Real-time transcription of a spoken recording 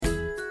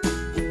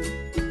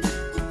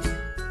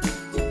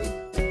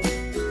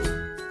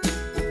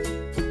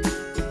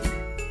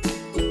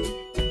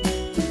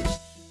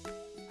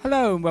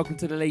Hello and welcome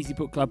to the Lazy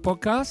Book Club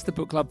podcast, the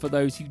book club for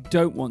those who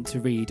don't want to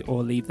read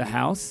or leave the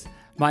house.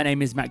 My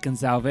name is Matt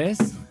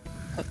Gonsalves.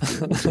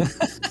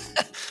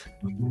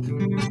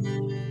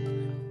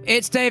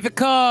 It's David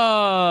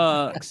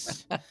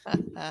Cox.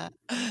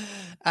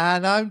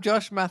 And I'm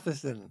Josh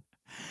Matheson.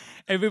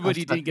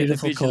 Everybody didn't get the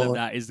visual of chord.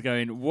 that, is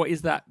going, what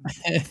is that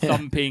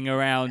thumping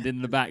around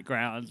in the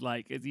background,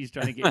 like as he's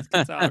trying to get his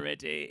guitar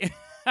ready?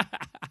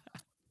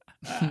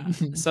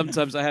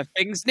 Sometimes I have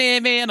things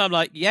near me and I'm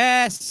like,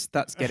 yes,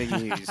 that's getting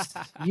used.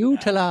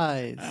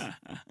 Utilize.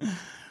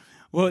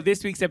 Well,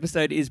 this week's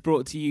episode is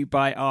brought to you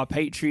by our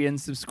Patreon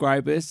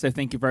subscribers. So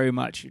thank you very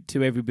much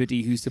to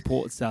everybody who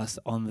supports us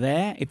on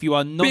there. If you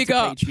are not Big a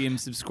up. Patreon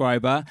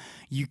subscriber,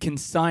 you can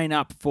sign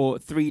up for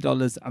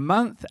 $3 a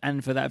month.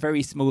 And for that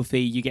very small fee,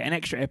 you get an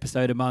extra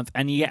episode a month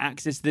and you get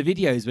access to the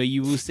videos where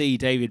you will see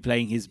David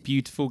playing his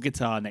beautiful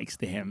guitar next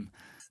to him.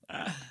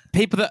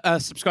 People that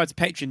are subscribed to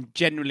Patreon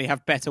generally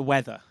have better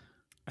weather.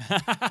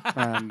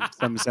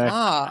 Some say.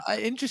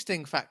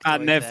 Interesting fact.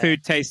 And their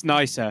food tastes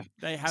nicer.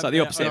 They have It's like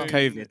the opposite of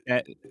COVID.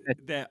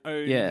 Their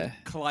own Yeah.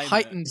 climate.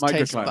 Heightened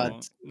taste Microclimate.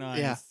 buds. Nice.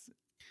 Yeah.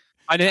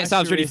 I know it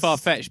sounds really Asterisk.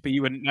 far-fetched, but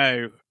you wouldn't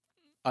know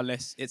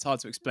unless it's hard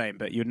to explain,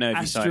 but you'd know if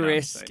you sign up.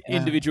 Asterisk,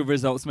 individual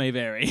results may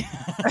vary.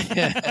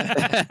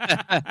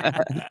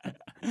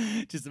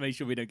 Just to make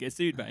sure we don't get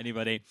sued by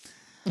anybody.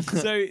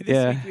 So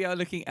this week we are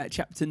looking at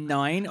chapter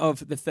 9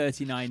 of the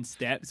 39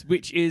 Steps,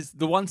 which is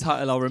the one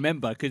title I'll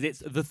remember because it's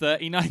the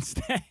 39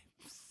 Steps.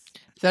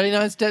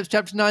 39 Steps,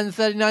 Chapter 9, the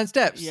 39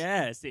 Steps.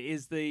 Yes, it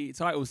is the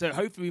title. So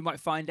hopefully we might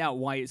find out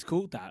why it's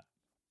called that.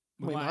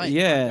 We might. find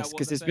Yes, out what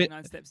 'cause the it's been-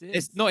 39 Steps is.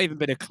 It's not even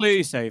been a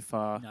clue so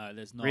far. No,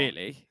 there's not.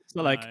 Really. It's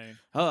not like,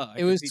 No.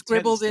 It was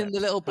scribbled in the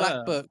little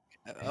black book.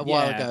 book a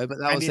while Yeah. ago, but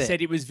that and was it it.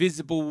 said it was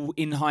visible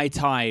in high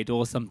tide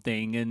or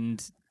something,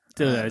 and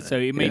so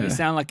it made it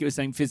sound like it was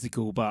something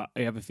physical, but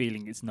I have a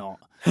feeling it's not.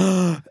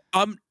 Do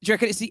you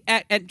reckon it's the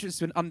entrance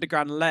to an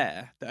underground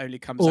lair that only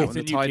comes out It's when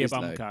a the tide nuclear is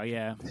low? bunker,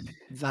 yeah.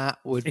 That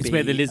would It's be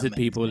where the lizard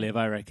amazing. people live,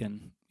 I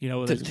reckon. You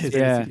know, all The those lizard-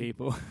 conspiracy Yeah.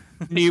 people.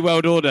 New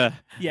World Order.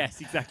 Yes,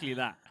 exactly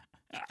that.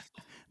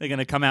 They're going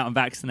to come out and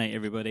vaccinate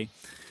everybody.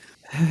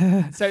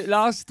 So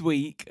last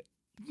week,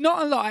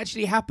 not a lot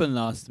actually happened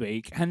last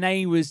week.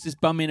 Hannay was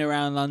just bumming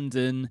around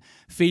London,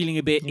 feeling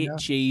a bit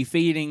itchy,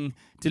 feeling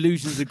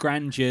delusions of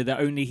grandeur that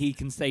only he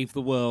can save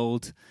the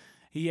world.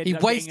 He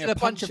wasted a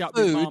bunch of punch-up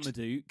with food.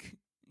 Marmaduke.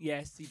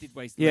 Yes, he did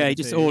waste. a Yeah, load he of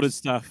just food. ordered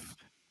stuff.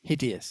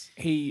 Hideous.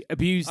 He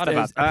abused I'd have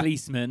had a that.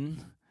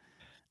 policeman.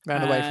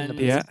 Ran away from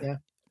the And- police. Yeah.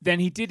 Then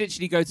he did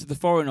actually go to the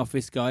Foreign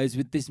Office guys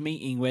with this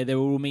meeting where they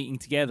were all meeting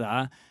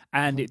together,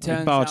 and it turns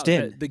out barged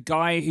in. that the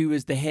guy who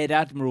was the head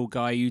admiral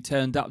guy who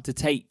turned up to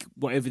take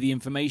whatever the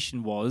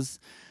information was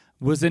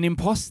an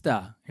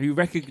imposter who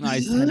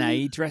recognised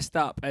Hannay dressed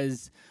up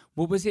as,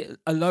 what was it,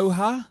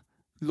 Aloha?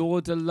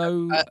 Lord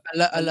Aloha?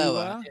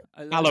 Aloha.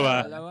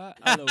 Aloha. Aloha?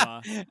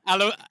 Aloha.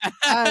 Hello.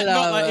 Hello.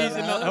 Not like he's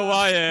not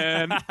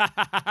Hawaiian.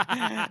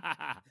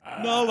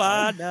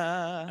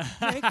 Moana.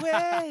 Make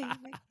way.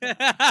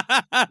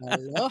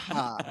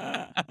 Aloha.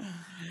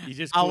 You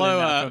just call him that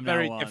Aloha. from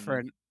Very now on.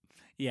 different.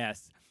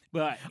 Yes,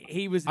 but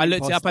he was. I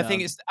looked it up. I imposter.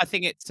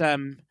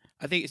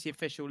 think it's the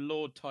official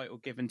Lord title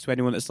given to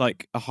anyone that's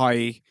like a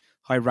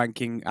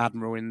high-ranking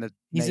admiral in the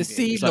He's a Navy.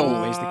 sea It's like lord.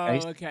 always the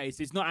case. Okay,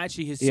 so it's not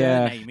actually his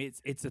Yeah. surname;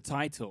 it's a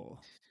title.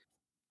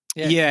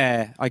 Yeah.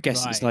 Yeah, I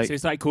guess Right. it's like So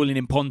it's like calling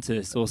him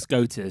Pontus or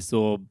Scotus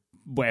or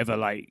whatever,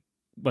 like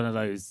one of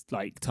those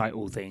like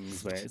title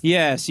things where it's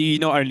yeah. So you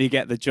not only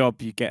get the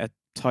job, you get a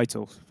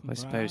title, I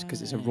suppose,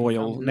 because it's a Right.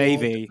 Royal Lord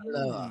Navy,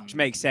 Aloha. which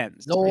makes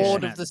sense.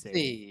 Lord Yeah. of the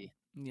Sea.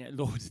 yeah,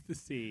 Lord of the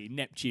Sea,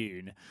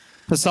 Neptune.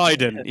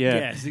 Poseidon. Yeah.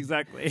 Yes,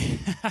 exactly.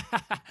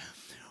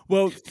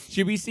 Well,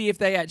 should we see if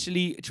they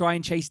actually try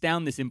and chase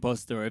down this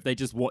imposter, or if they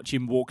just watch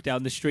him walk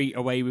down the street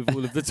away with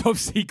all of the top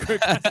secret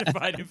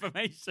classified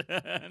information?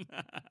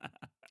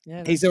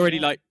 Yeah, He's that's- already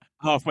like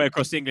halfway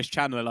across the English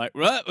Channel, like,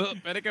 right, well,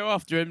 better go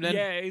after him then.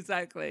 Yeah,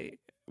 exactly.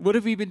 What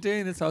have we been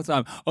doing this whole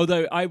time?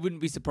 Although I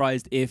wouldn't be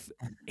surprised if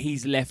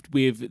he's left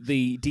with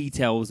the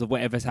details of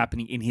whatever's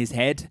happening in his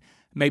head.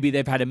 Maybe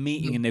they've had a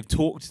meeting and they've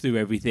talked through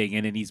everything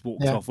and then he's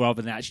walked Yeah. off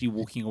rather than actually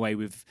walking away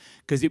with...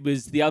 Because it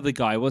was the other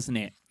guy, wasn't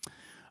it?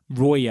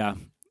 Roya,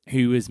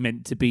 who was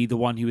meant to be the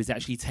one who was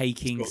actually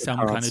taking got the some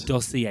kind cards. of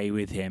dossier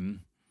with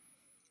him.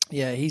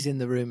 Yeah, he's in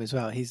the room as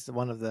well. He's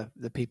one of the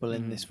people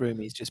in this room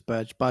he's just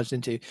barged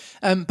into.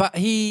 But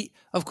he,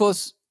 of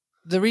course,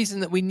 the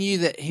reason that we knew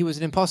that he was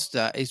an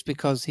imposter is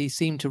because he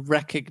seemed to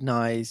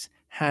recognize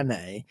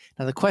Hannay.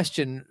 Now, the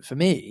question for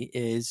me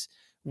is,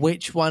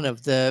 which one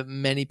of the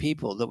many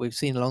people that we've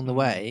seen along the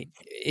way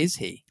is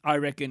he? I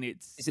reckon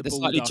it's Is it the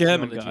bald slightly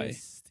German guy?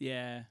 archaeologist.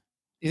 Yeah.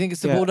 You think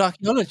it's the Yeah. bald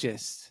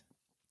archaeologist?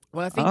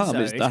 Well, I think Ah, so.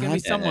 but It's it's going to be the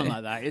someone Hannay.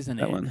 like that, isn't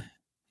That it? one.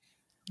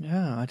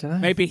 Yeah, I don't know.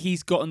 Maybe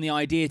he's gotten the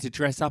idea to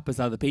dress up as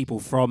other people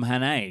from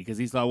Hannay because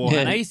he's like, well,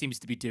 Yeah. Hannay seems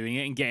to be doing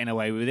it and getting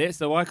away with it,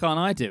 so why can't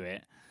I do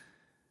it?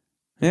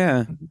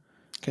 Yeah.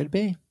 Could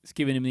be. It's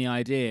giving him the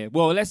idea.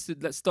 Well, let's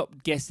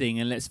stop guessing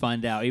and let's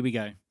find out. Here we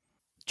go.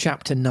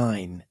 Chapter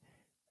 9,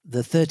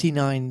 The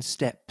 39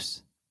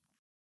 Steps.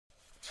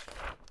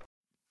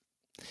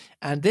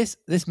 And this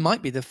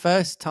might be the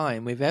first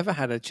time we've ever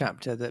had a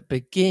chapter that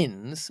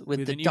begins with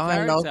With a the new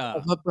dialogue character.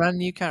 of a brand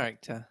new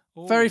character.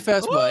 Very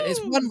first word. It's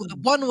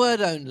one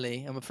word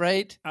only, I'm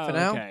afraid, for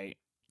now. Okay.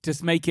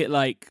 Just make it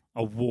like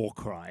a war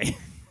cry.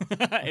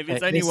 If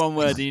it's only this- one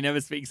word and he never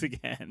speaks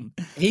again.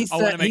 He's, I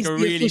want to make he's a the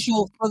really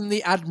official from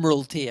the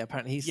Admiralty,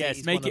 apparently.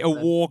 yes, make it a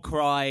war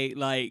cry.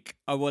 Like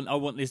I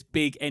want this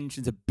big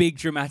entrance, a big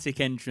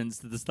dramatic entrance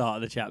to the start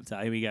of the chapter.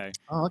 Here we go.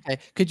 Oh, okay.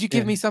 Could you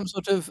give me some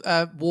sort of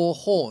war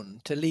horn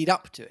to lead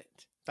up to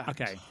it?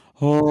 perhaps? Okay.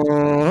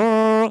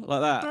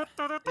 Like that.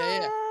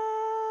 Yeah.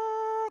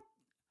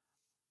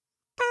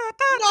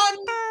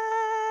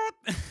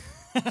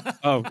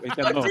 Oh, we've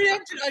done I more.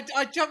 preempted.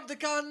 I jumped the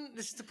gun.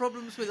 This is the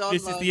problems with online.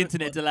 This is the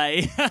internet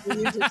delay.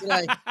 The internet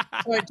delay.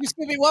 Sorry, just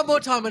give me one more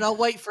time and I'll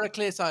wait for a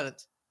clear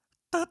silence.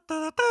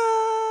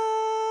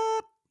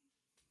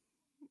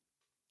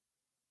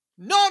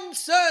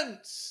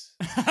 Nonsense!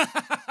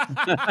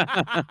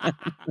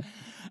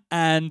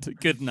 And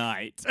good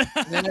night.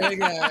 There we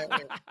go.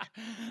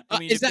 I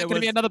mean, Is if that there going to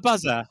be was- another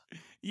buzzer?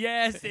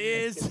 Yes, it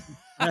is.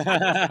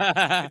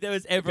 If there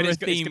was ever But a it's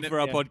theme gonna- for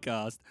our yeah.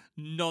 podcast,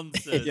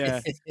 nonsense.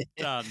 Yeah.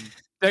 Done.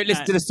 Don't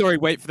listen to the story.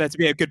 Wait for there to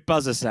be a good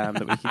buzzer sound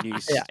that we can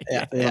use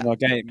Yeah, for one of our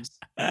games.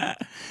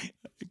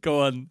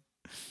 Go on.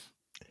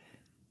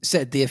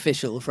 Said the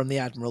official from the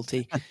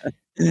Admiralty.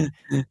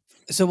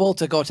 Sir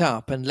Walter got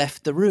up and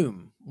left the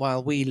room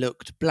while we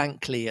looked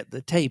blankly at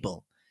the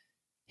table.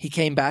 He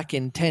came back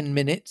in 10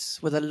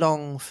 minutes with a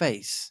long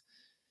face.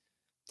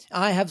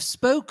 I have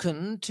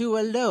spoken to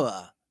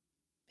Aloha,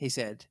 he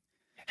said.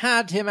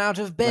 Had him out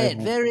of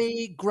bed,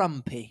 very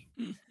grumpy.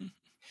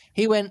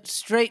 He went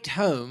straight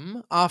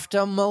home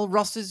after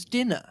Mulross's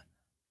dinner.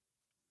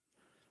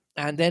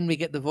 And then we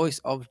get the voice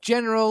of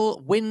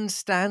General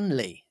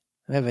Winstanley,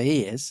 whoever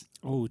he is.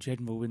 Oh,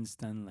 General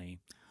Winstanley.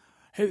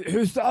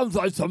 Who sounds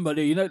like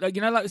somebody,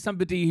 like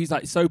somebody who's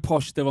like so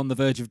posh they're on the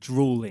verge of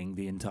drooling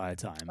the entire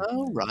time.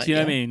 Oh, right. Do you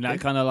know what I mean? That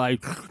kind of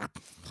like.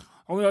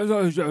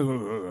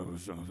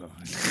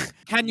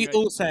 Can you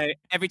also,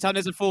 every time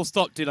there's a full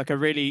stop, do like a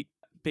really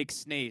big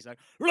sneeze? Like,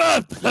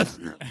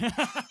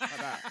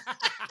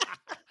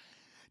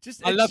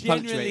 Just I a love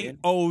genuinely punctuating.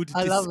 old,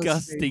 I love a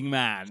disgusting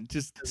man.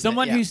 Just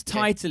someone yeah, whose yeah.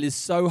 title is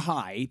so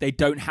high they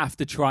don't have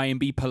to try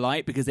and be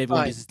polite because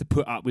everyone Right. just has to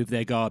put up with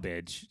their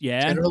garbage.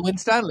 Yeah. General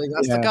Winstanley,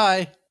 that's the Yeah.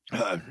 guy.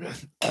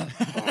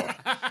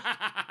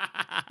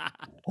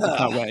 I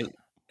can't wait.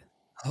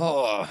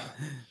 Oh,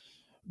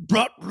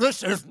 but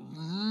this is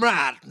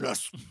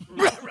madness.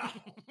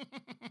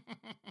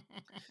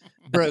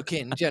 Broke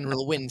in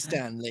General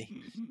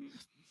Winstanley.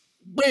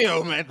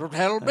 You meant to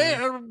tell me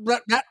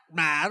that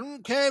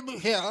man came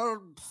here,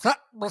 sat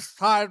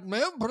beside me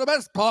for the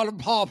best part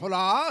of half an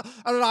hour,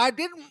 and I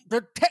didn't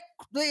detect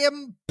the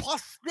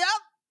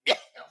imposture?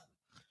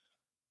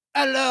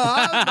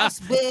 Hello,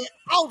 must be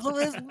out of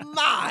his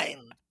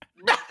mind.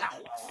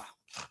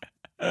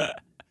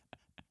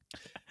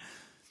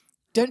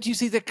 Don't you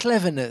see the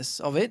cleverness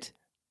of it?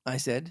 I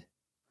said.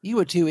 You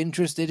were too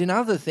interested in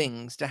other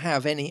things to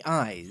have any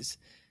eyes.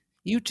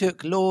 You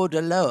took Lord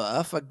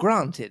Aloha for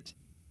granted.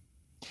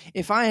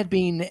 If I had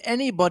been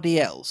anybody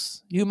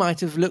else, you might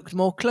have looked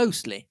more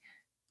closely.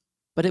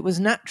 But it was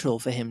natural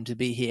for him to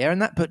be here,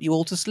 and that put you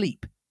all to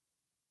sleep.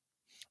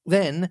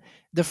 Then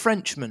the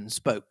Frenchman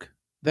spoke,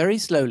 very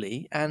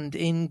slowly and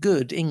in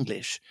good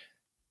English.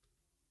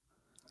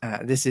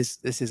 This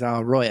is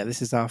our Royer.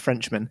 This is our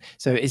Frenchman.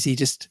 So is he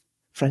just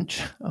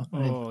French?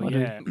 Oh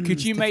yeah.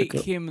 Could you make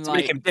him To like?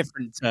 make him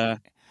different.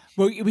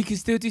 Well, we could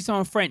still do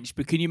some French,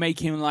 but can you make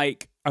him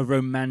like a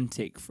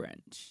romantic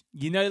French?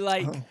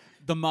 Like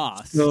The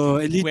Mask, Oh, a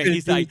where little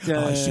he's like, bit,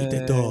 oh, shoot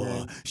the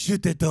door,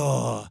 shoot the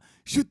door,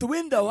 shoot the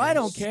window. I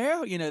don't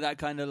care. That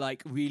kind of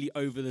like really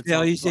over the top.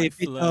 Yeah, you say a like,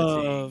 bit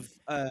flirting. of.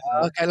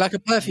 Okay, like a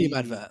perfume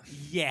advert.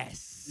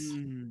 Yes,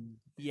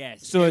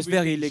 yes. So it's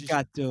very Everything's just-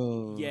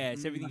 legato.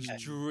 Yes, everything's Okay.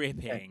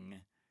 dripping.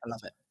 I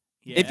love it.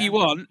 Yeah. If you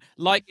want,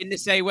 like in the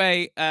same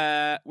way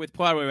with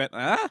Poirot, we went,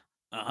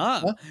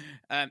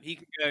 he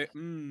can go,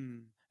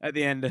 at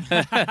the end.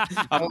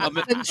 I'm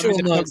in Sensual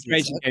a noises,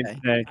 concentration game okay.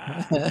 today.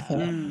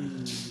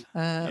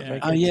 Yeah. Very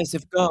Oh, good. yes,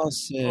 of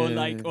course. or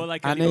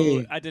like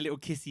Annie. add a little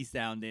kissy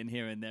sound in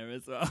here and there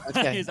as well.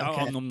 Okay, It's, oh,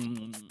 okay.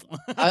 mm.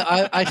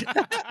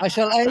 I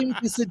shall aim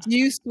to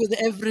seduce with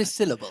every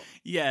syllable.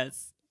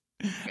 Yes.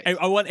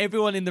 I want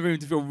everyone in the room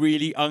to feel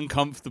really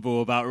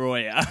uncomfortable about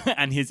Roya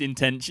and his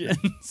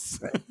intentions.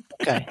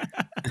 Okay.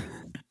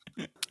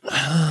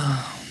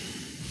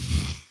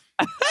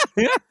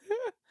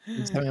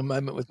 Just having a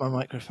moment with my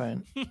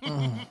microphone.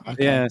 Oh,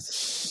 okay.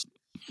 Yes.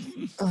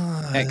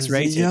 Oh,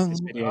 X-rated, the young- this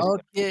video.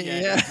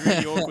 Okay, Yeah, it's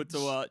really awkward to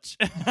watch.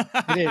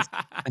 It is.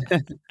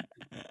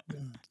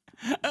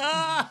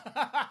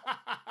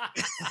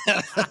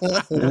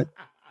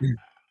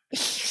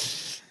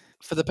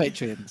 For the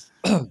Patreons.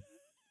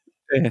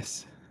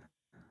 Yes.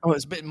 Oh,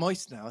 it's a bit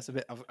moist now. It's a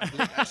bit. I've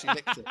actually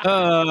licked it.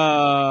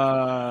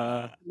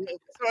 Uh,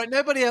 It's all right.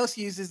 Nobody else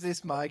uses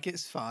this mic.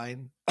 It's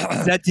fine.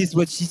 that is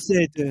what she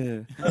said.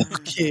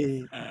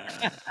 Okay.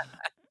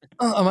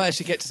 I might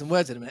actually get to some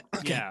words in a minute.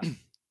 Okay.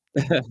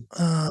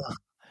 Yeah.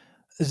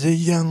 The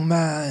young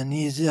man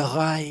is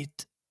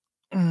right.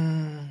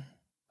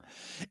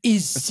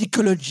 His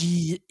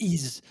psychology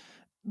is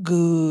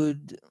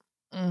good.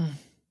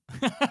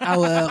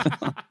 Our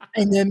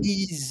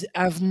enemies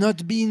have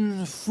not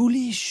been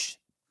foolish.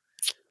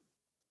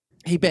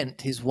 He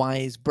bent his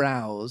wise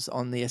brows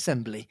on the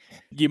assembly.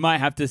 You might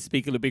have to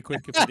speak a little bit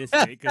quicker for this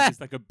bit because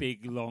it's like a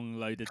big, long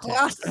load of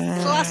text.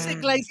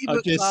 Classic Lazy I've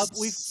Book just Club.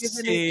 We've given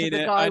it to seen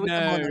the it, guy I with the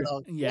know.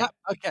 monologue. Yeah. Yep,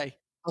 okay,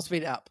 I'll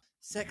speed it up.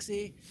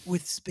 Sexy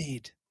with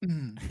speed.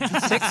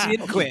 Sexy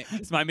and quick.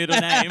 It's my middle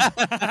name.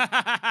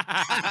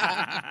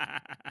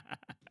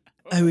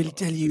 I will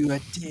tell you a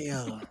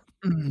tale,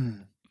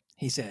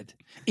 he said.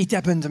 It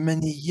happened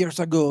many years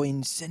ago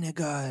in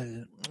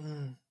Senegal.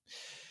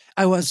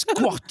 I was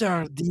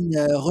quartered in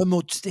a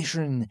remote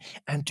station,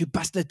 and to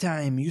pass the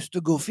time, used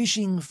to go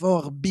fishing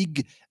for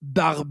big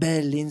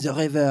barbel in the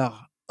river.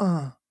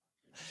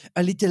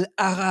 A little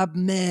Arab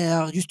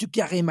mare used to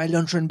carry my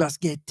luncheon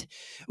basket,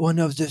 one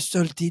of the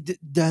salted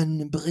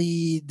dun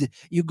breed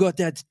you got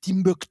at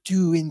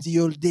Timbuktu in the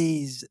old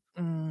days.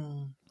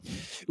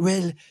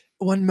 Well,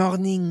 one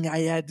morning I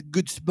had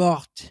good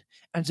sport,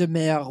 and the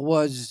mare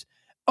was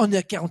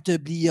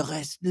unaccountably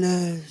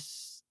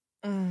restless.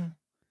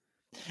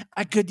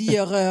 I could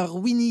hear her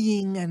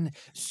whinnying and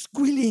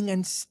squealing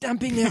and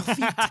stamping her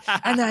feet,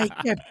 and I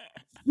kept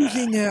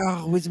soothing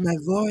her with my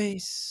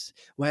voice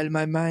while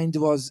my mind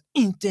was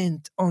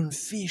intent on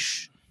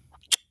fish.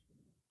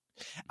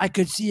 I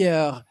could see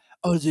her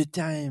all the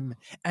time,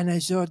 and I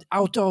thought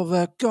out of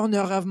a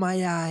corner of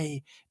my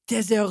eye,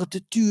 tethered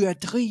to a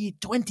tree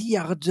 20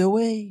 yards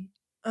away.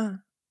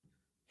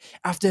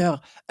 After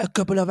a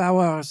couple of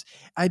hours,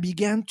 I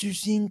began to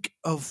think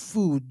of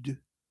food.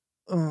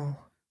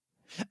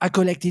 I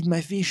collected my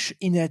fish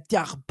in a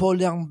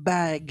tarpaulin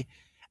bag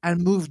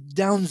and moved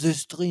down the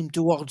stream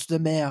towards the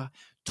mare,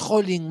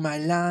 trolling my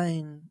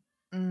line.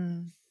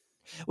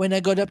 When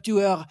I got up to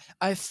her,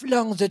 I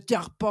flung the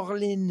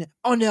tarpaulin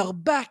on her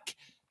back.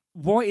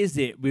 What is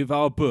it with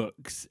our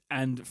books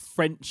and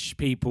French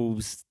people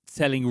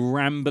telling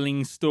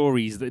rambling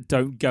stories that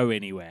don't go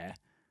anywhere?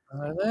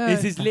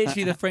 This is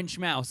literally the French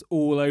mouse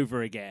all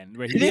over again.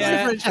 Where he's It is like,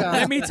 the French mouse.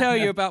 Let me tell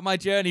you about my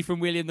journey from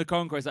William the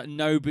Conqueror. It's like,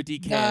 nobody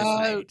cares, No.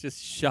 mate.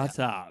 Just shut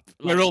up.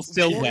 We're Like, all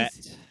still what wet.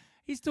 is-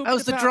 He's talking That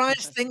was the about-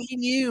 driest thing he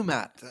knew,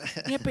 Matt.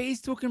 Yeah, but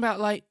he's talking about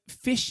like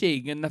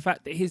fishing and the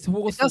fact that his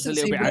horse was a doesn't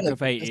little seem bit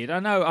relevant, aggravated. I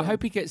know. I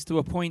hope he gets to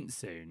a point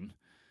soon.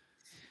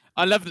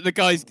 I love that the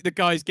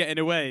guy's getting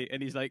away,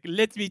 and he's like,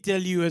 "Let me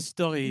tell you a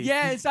story."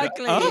 Yeah,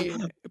 exactly.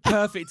 Oh.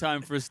 Perfect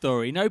time for a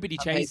story. Nobody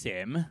Okay. chase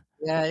him.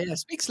 Yeah.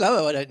 Speak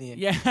slower, why don't you?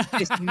 Yeah.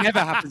 This never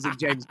happens in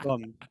James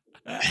Bond.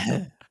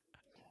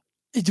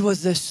 It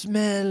was the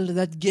smell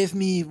that gave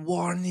me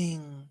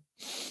warning.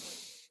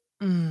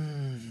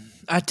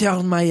 I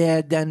turned my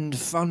head and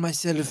found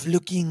myself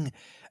looking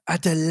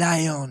at a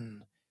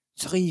lion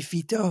 3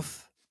 feet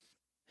off.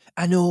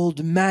 An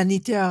old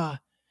man-eater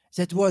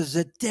that was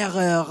the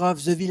terror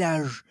of the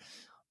village.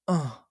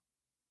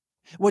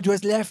 What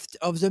was left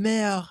of the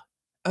mare,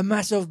 a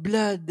mass of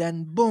blood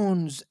and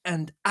bones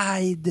and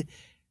hide,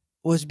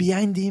 was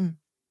behind him.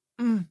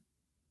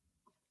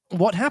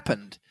 What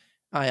happened?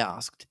 I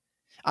asked.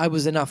 I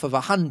was enough of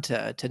a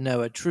hunter to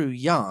know a true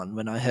yarn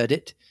when I heard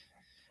it.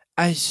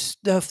 I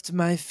stuffed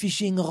my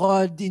fishing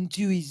rod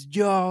into his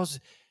jaws,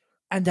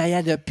 and I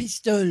had a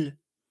pistol.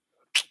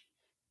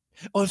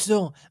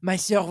 Also, my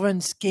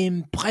servants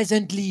came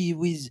presently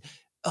with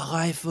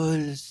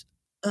rifles.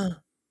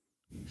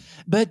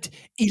 But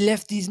he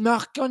left his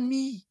mark on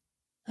me.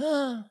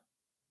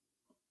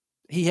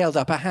 He held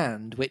up a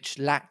hand which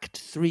lacked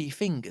 3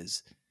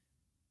 fingers.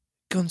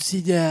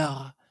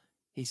 Consider,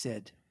 he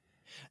said.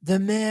 The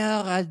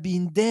mare had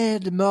been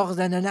dead more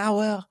than an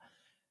hour,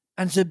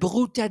 and the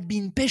brute had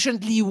been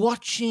patiently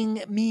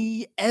watching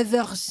me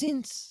ever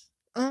since.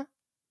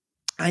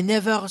 I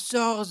never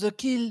saw the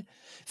kill,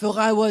 for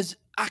I was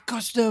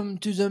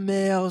accustomed to the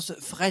mare's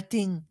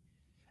fretting,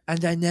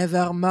 and I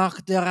never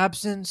marked their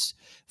absence,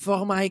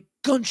 for my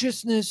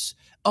consciousness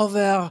of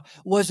her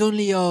was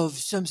only of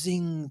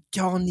something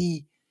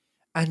tawny,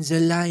 and the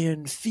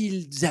lion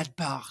filled that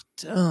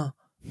part.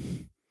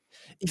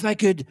 If I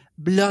could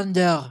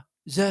blunder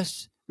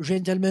thus,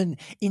 gentlemen,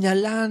 in a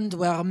land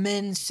where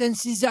men's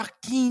senses are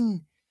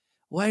keen,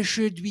 why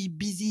should we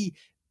busy,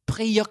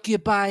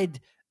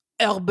 preoccupied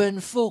urban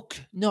folk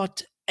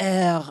not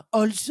err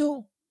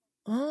also?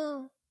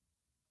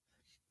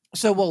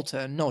 Sir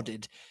Walter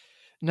nodded.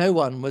 No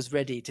one was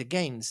ready to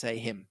gainsay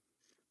him.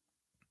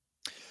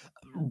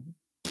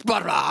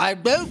 But I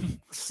don't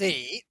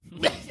see,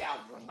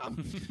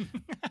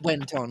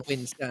 went on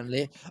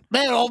Winstanley.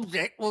 Their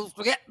object was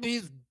to get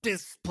these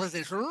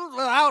dispositions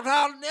without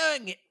our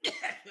knowing it.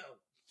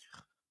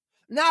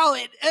 Now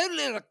it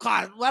only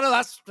requires one of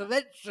us to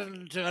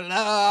mention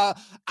to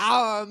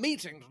our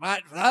meeting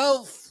tonight for the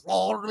whole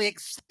floor to be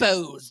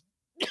exposed.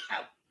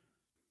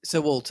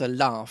 Sir Walter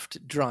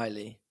laughed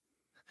dryly.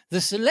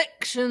 The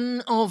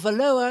selection of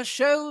Valoa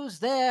shows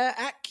their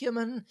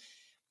acumen.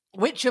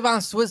 which of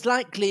us was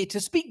likely to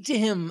speak to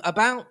him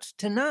about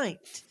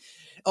tonight?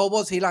 Or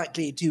was he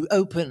likely to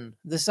open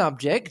the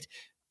subject?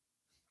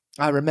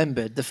 I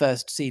remembered the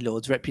First Sea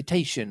Lord's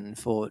reputation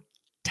for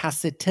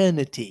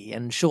taciturnity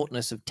and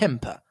shortness of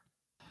temper.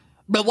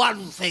 "The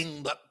one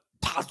thing that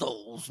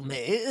puzzles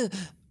me,"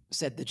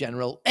 said the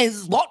General,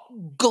 "is what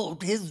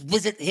good his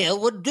visit here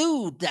would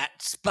do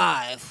that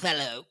spy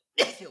fellow.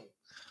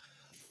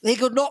 He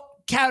could not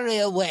carry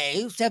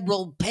away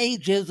several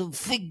pages of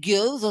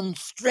figures and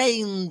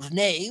strange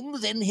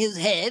names in his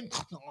head.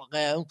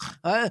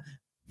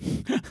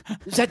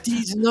 That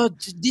is not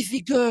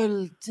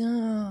difficult,"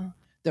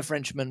 the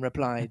Frenchman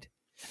replied.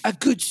 "A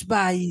good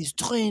spy is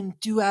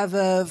trained to have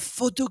a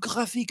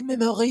photographic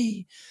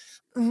memory.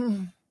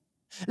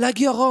 Like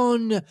your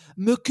own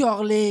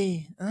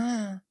Macaulay.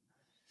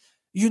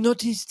 You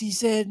noticed he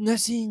said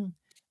nothing,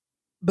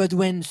 but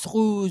went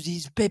through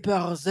these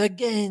papers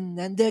again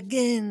and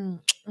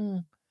again.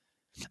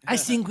 I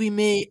think we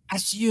may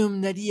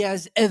assume that he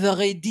has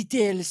every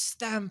detail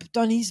stamped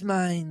on his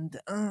mind.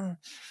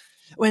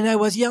 When I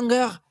was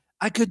younger,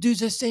 I could do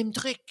the same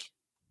trick.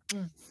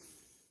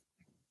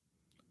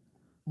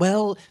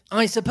 Well,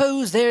 I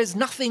suppose there's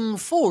nothing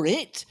for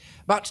it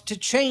but to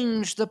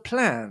change the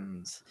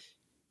plans,"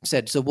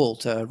 said Sir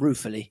Walter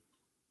ruefully.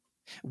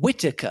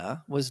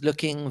 Whittaker was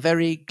looking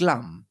very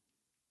glum.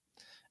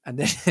 And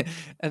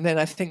then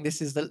I think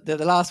this is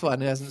the last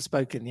one who hasn't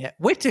spoken yet.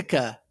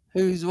 Whittaker,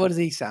 what does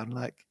he sound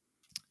like?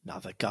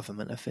 Another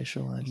government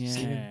official.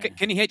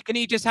 Can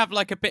he just have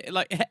like a bit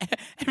like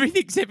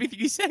everything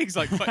he's saying is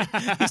like quite,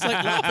 he's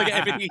like laughing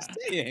at everything he's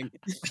saying.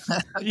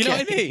 You know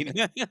what I mean?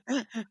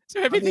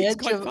 So everything's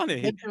quite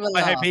funny.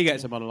 I hope he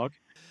gets a monologue.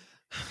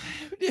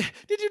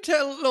 "Did you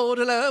tell Lord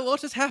Allure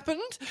what has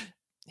happened?"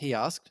 he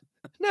asked.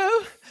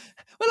 "No.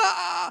 Well,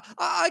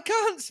 I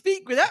can't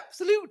speak with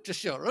absolute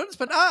assurance,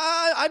 but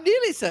I'm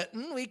nearly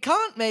certain we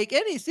can't make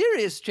any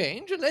serious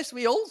change unless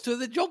we alter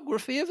the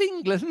geography of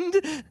England.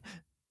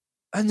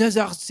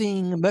 Another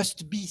thing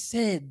must be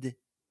said."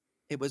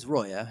 It was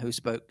Royer who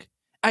spoke.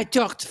 "I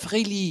talked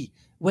freely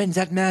when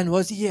that man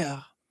was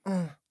here.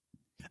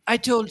 I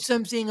told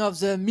something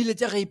of the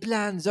military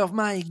plans of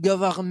my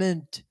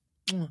government.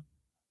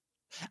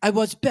 I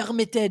was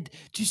permitted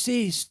to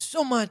say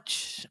so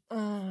much.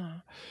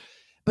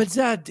 But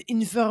that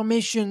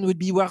information would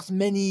be worth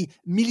many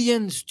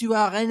millions to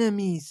our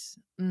enemies.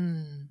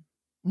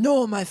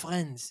 No, my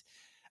friends,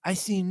 I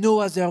see no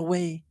other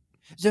way.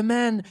 The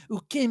man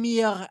who came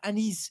here and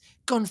his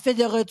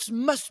confederates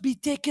must be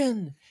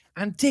taken,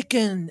 and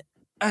taken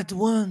at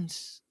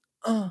once."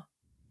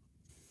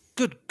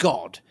 "Good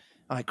God,"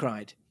 I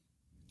cried.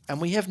 "And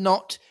we have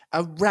not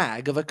a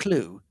rag of a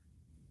clue."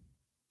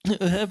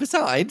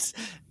 "Besides,"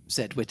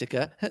 said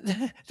Whittaker,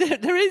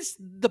 there is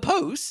the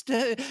post.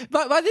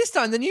 By this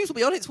time the news will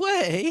be on its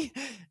way."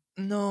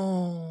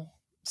 "No,"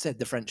 said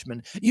the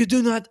Frenchman, "you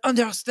do not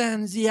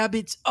understand the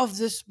habits of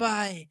the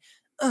spy.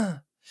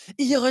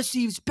 He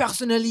receives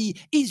personally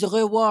his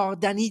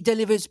reward and he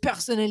delivers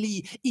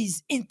personally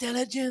his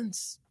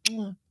intelligence.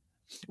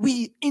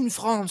 We in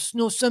France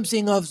know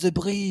something of the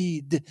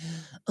breed.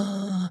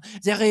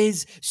 There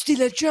is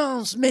still a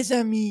chance, mes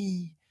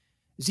amis.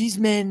 These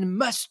men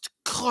must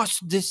cross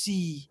the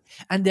sea,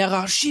 and there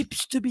are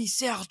ships to be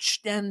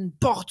searched and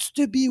ports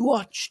to be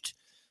watched.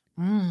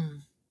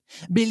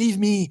 Believe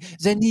me,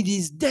 the need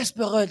is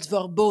desperate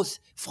for both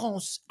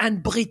France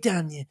and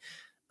Britain."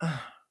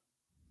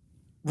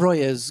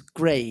 Royer's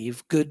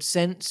grave good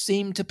sense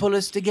seemed to pull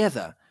us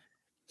together.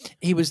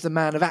 He was the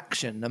man of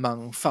action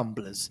among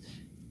fumblers,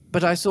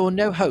 but I saw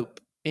no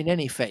hope in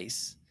any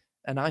face,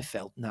 and I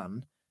felt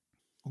none.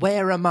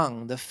 Where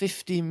among the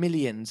 50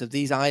 millions of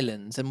these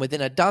islands and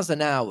within a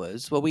dozen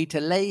hours were we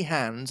to lay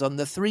hands on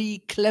the 3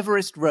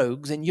 cleverest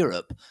rogues in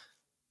Europe?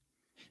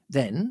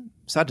 Then,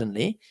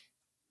 suddenly,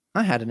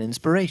 I had an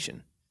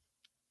inspiration.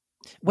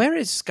 "Where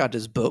is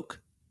Scudder's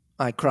book?"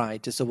 I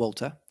cried to Sir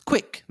Walter.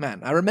 "Quick,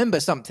 man, I remember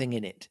something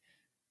in it."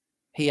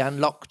 He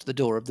unlocked the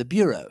door of the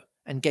bureau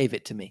and gave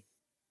it to me.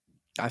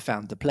 I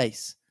found the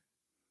place.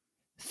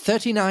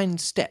 39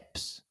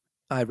 steps,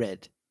 I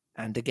read,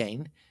 and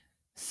again,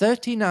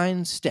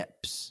 39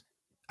 steps.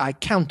 I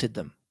counted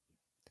them.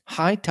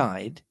 High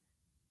tide,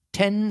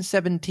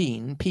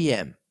 10:17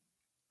 p.m.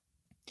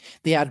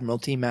 The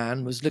Admiralty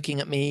man was looking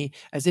at me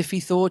as if he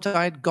thought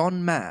I'd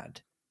gone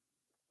mad.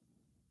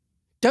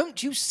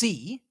 "Don't you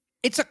see?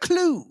 It's a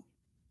clue,"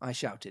 I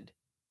shouted.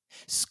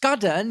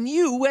 "Scudder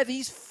knew where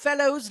these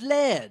fellows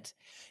laired.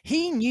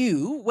 He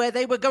knew where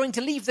they were going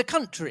to leave the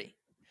country,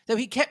 though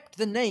he kept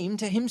the name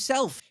to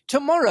himself.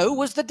 Tomorrow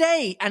was the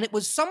day, and it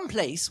was some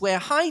place where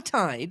high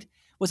tide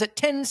was at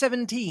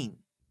 10:17.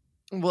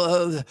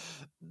 "Well,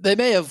 they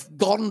may have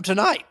gone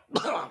tonight,"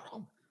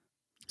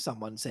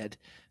 someone said.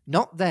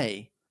 "Not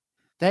they.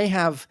 They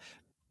have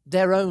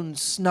their own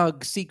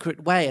snug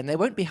secret way, and they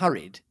won't be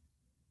hurried.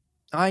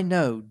 I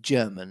know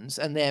Germans,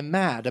 and they're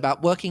mad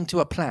about working to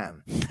a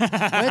plan. Where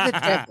the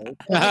devil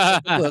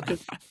can I work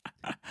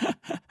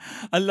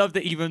I love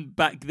that even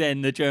back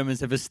then the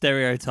Germans have a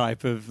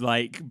stereotype of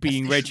like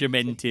being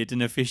regimented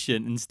and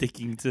efficient and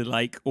sticking to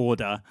like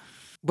order.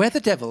 Where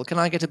the devil can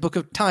I get a book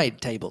of tide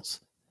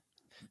tables?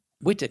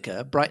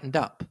 Whitaker brightened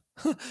up.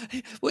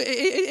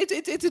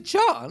 It's a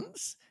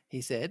chance,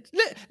 he said.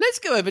 Let's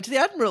go over to the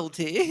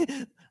Admiralty.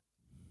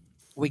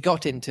 We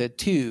got into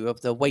 2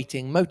 of the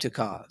waiting motor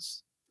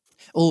cars.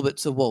 All but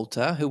Sir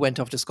Walter, who went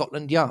off to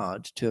Scotland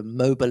Yard to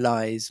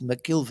mobilise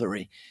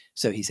McIlvery,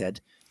 so he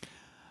said.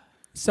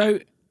 So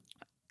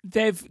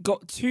they've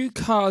got 2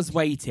 cars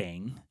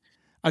waiting.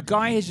 A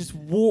guy has just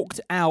walked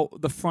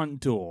out the front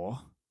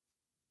door.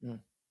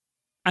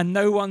 And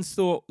no one's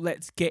thought,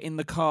 let's get in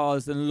the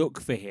cars and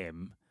look for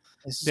him.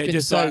 They're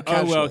just so like,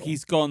 casual. Oh, well,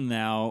 he's gone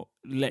now.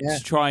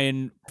 Let's try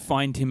and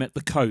find him at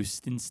the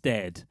coast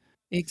instead.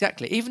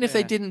 Exactly. Even if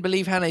they didn't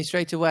believe Hannay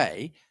straight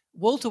away,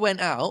 Walter went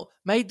out,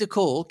 made the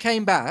call,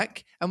 came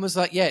back, and was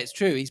like, yeah, it's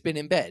true, he's been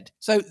in bed.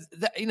 So,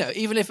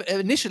 even if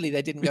initially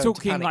they didn't go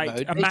into panic mode. We're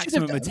talking like a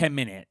maximum of 10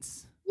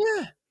 minutes.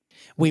 Yeah.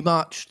 We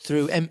marched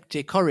through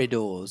empty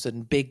corridors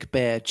and big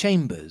bare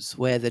chambers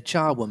where the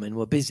charwomen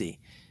were busy,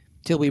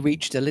 till we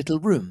reached a little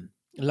room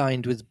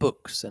lined with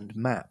books and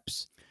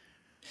maps.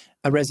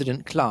 A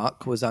resident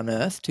clerk was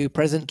unearthed, who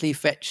presently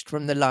fetched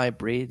from the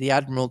library the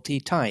Admiralty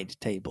tide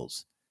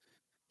tables.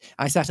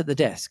 I sat at the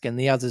desk and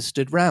the others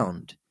stood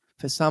round,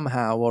 for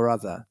somehow or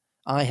other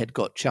I had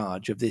got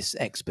charge of this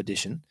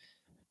expedition.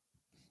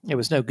 It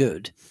was no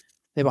good.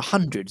 There were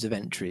hundreds of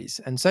entries,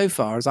 and so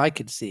far as I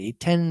could see,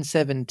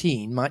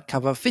 1017 might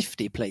cover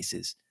 50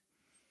 places.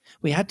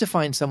 We had to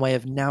find some way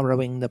of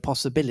narrowing the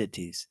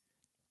possibilities.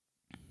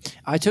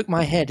 I took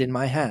my head in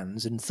my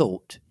hands and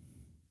thought,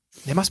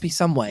 there must be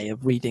some way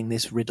of reading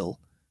this riddle.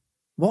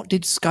 What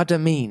did Scudder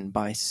mean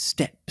by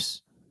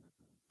steps?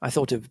 I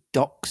thought of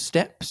dock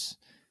steps,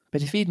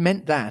 but if he'd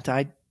meant that,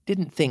 I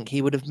didn't think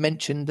he would have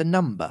mentioned the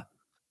number.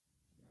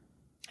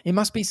 It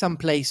must be some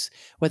place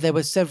where there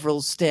were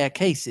several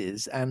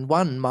staircases and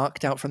one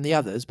marked out from the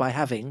others by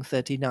having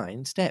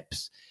 39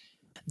 steps.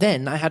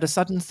 Then I had a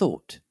sudden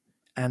thought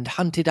and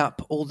hunted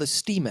up all the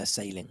steamer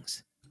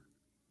sailings.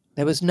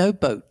 There was no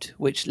boat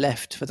which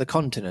left for the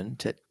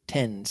continent at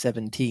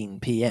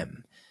 10:17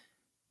 p.m.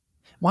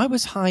 Why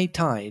was high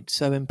tide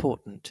so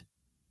important?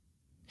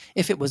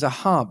 If it was a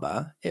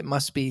harbour, it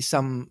must be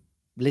some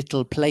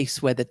little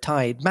place where the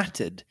tide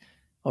mattered,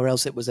 or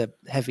else it was a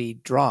heavy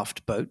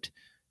draught boat.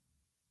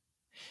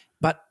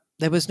 But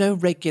there was no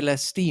regular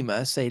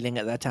steamer sailing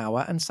at that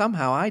hour, and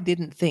somehow I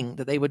didn't think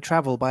that they would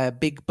travel by a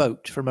big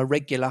boat from a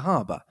regular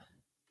harbour.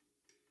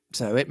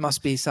 So it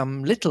must be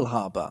some little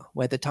harbour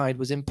where the tide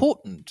was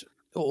important,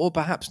 or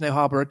perhaps no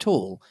harbour at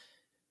all.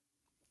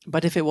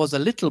 But if it was a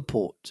little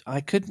port, I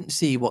couldn't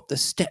see what the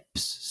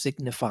steps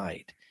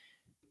signified.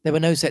 There were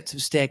no sets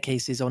of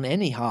staircases on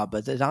any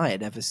harbour that I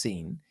had ever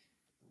seen.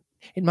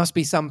 It must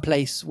be some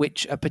place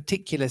which a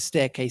particular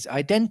staircase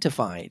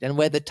identified, and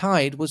where the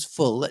tide was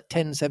full at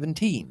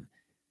 10:17.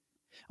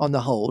 On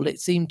the whole, it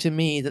seemed to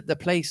me that the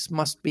place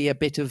must be a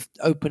bit of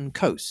open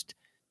coast,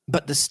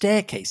 but the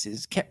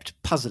staircases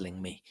kept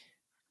puzzling me.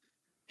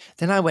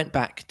 Then I went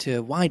back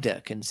to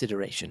wider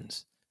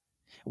considerations.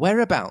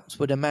 Whereabouts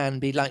would a man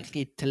be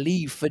likely to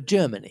leave for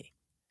Germany?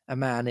 A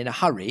man in a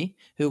hurry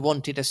who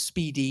wanted a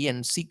speedy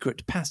and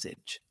secret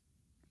passage.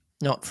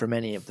 Not from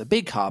any of the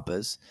big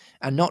harbours,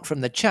 and not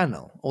from the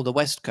Channel, or the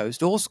West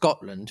Coast, or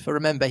Scotland, for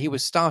remember he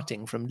was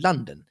starting from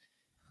London.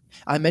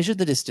 I measured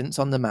the distance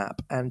on the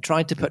map and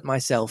tried to put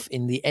myself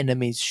in the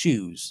enemy's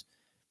shoes.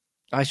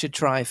 I should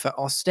try for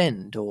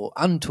Ostend, or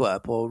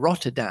Antwerp, or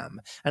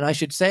Rotterdam, and I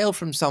should sail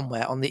from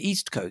somewhere on the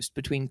east coast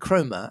between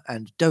Cromer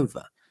and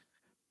Dover.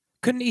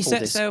 Couldn't he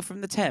set sail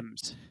from the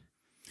Thames?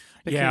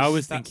 Yeah, I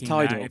was thinking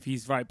that if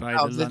he's right by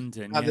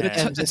London.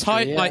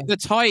 The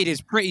tide is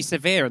pretty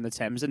severe on the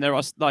Thames, and there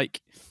are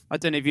I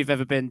don't know if you've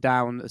ever been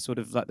down sort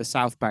of like the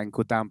South Bank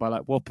or down by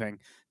like Wapping.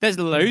 There's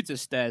loads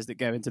of stairs that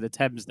go into the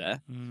Thames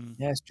there.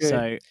 Yeah, it's true.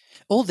 So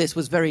all this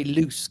was very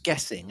loose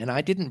guessing, and I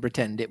didn't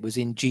pretend it was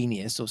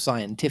ingenious or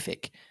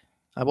scientific.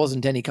 I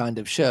wasn't any kind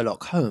of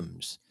Sherlock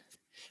Holmes.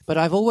 But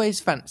I've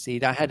always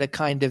fancied I had a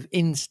kind of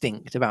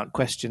instinct about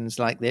questions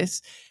like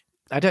this.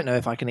 I don't know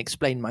if I can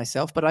explain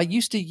myself, but I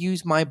used to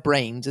use my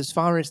brains as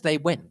far as they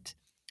went.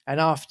 And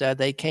after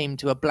they came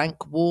to a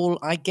blank wall,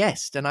 I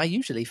guessed, and I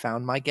usually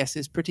found my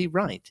guesses pretty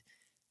right.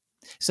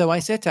 So I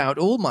set out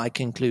all my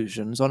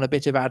conclusions on a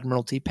bit of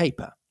Admiralty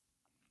paper.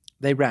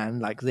 They ran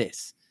like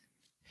this.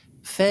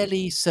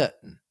 Fairly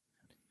certain.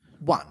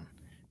 1.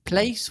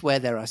 Place where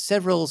there are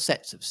several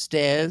sets of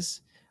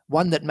stairs,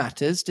 one that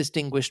matters,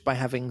 distinguished by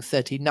having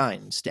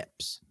 39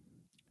 steps.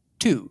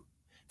 2.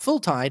 Full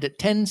tide at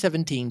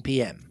 10:17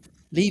 p.m.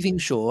 Leaving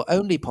shore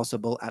only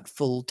possible at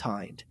full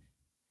tide.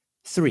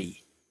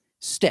 3.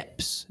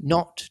 Steps,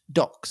 not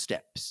dock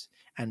steps,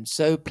 and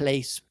so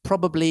place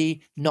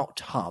probably not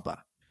harbour.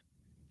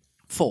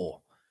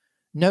 4.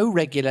 No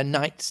regular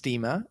night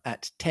steamer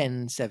at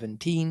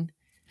 10:17.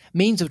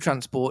 Means of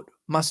transport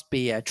must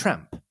be a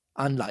tramp,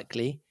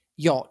 unlikely,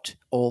 yacht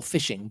or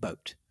fishing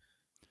boat.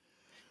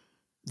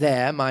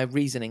 There my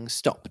reasoning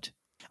stopped.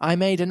 I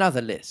made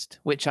another list,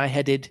 which I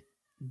headed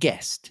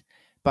guessed,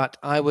 but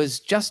I was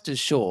just as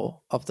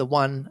sure of the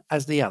one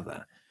as the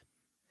other.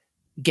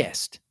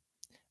 Guessed.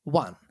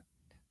 1.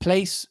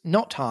 Place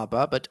not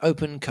harbour but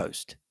open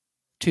coast.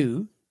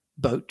 2.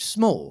 Boat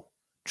small.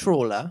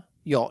 Trawler,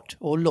 yacht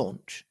or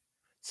launch.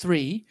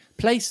 3.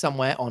 Place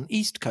somewhere on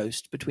east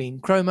coast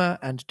between Cromer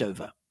and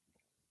Dover.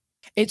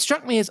 It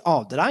struck me as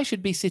odd that I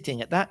should be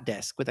sitting at that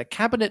desk with a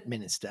cabinet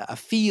minister, a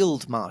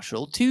field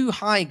marshal, 2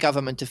 high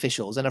government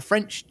officials, and a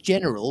French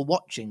general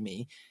watching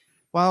me,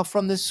 while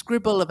from the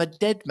scribble of a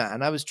dead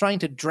man I was trying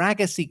to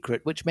drag a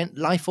secret which meant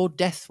life or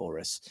death for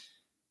us.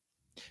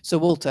 Sir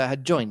Walter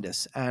had joined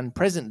us, and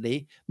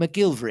presently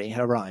MacGillivray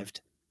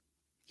arrived.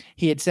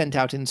 He had sent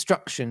out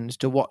instructions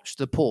to watch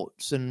the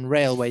ports and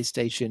railway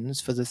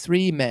stations for the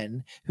 3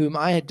 men whom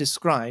I had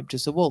described to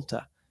Sir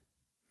Walter.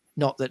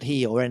 Not that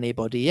he or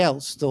anybody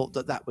else thought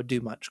that that would do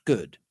much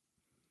good.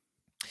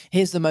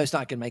 Here's the most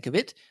I can make of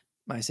it,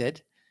 I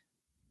said.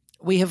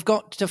 We have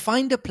got to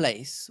find a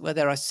place where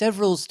there are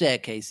several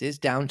staircases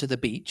down to the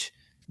beach,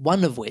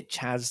 one of which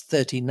has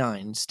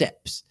 39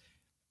 steps.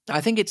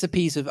 I think it's a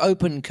piece of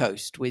open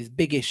coast with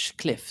biggish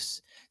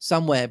cliffs,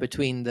 somewhere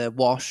between the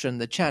Wash and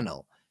the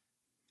Channel.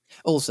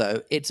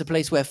 Also, it's a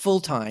place where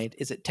full tide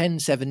is at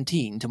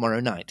 10:17 tomorrow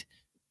night.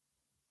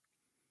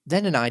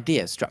 Then an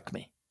idea struck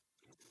me.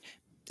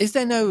 Is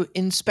there no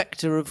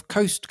inspector of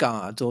coast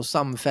guards or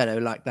some fellow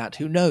like that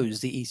who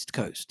knows the East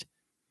Coast?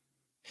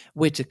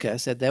 Whitaker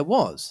said there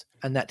was,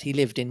 and that he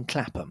lived in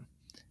Clapham.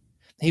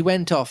 He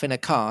went off in a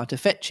car to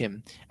fetch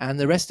him, and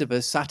the rest of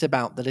us sat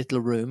about the little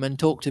room and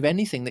talked of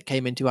anything that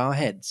came into our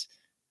heads.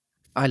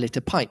 I lit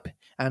a pipe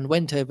and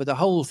went over the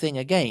whole thing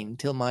again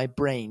till my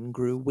brain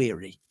grew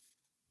weary.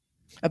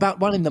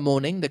 About 1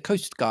 a.m, the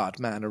Coast Guard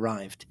man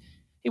arrived.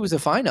 He was a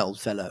fine old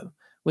fellow,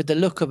 with the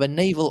look of a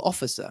naval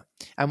officer,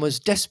 and was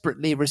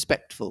desperately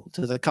respectful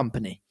to the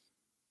company.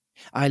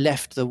 I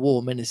left the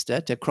War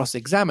Minister to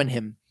cross-examine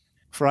him,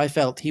 for I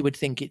felt he would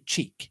think it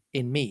cheek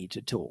in me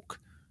to talk.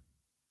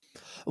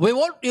 We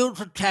want you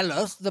to tell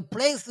us the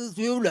places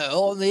you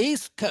know on the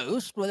East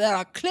Coast where there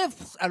are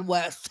cliffs and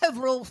where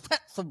several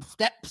sets of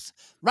steps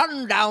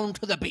run down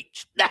to the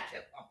beach.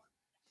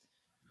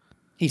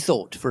 He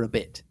thought for a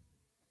bit.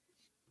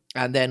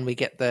 And then we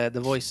get the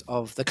voice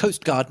of the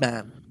Coast Guard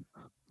man.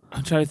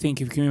 I'm trying to think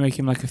if can we make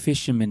him like a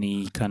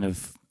fisherman-y kind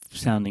of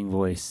sounding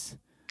voice.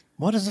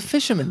 What does a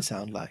fisherman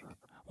sound like?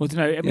 Well, I don't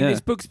know. I mean,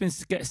 this book's been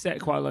set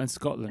quite a lot in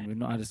Scotland. We've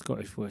not had a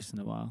Scottish voice in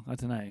a while. I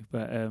don't know,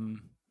 but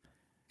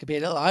could be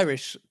a little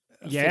Irish.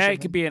 It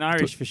could be an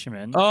Irish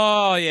fisherman.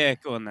 Oh yeah,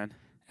 go on then.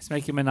 Let's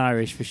make him an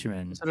Irish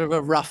fisherman. Sort of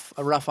a rough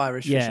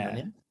Irish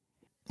fisherman.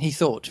 Yeah? He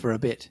thought for a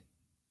bit.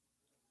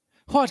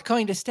 What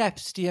kind of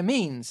steps do you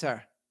mean,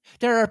 sir?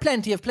 There are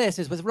plenty of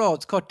places with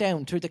roads cut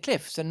down through the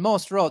cliffs, and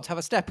most roads have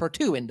a step or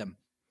 2 in them.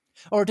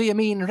 Or do you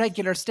mean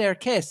regular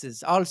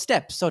staircases, all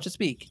steps, so to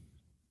speak?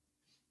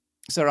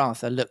 Sir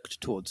Arthur looked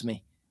towards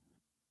me.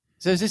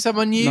 So is this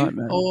someone new?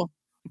 Nightmare. Or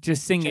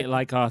just sing it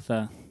like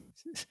Arthur.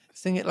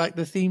 Sing it like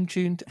the theme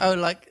tune.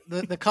 Like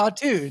the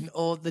cartoon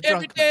or the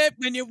drunk. Every day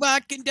when you're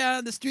walking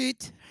down the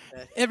street,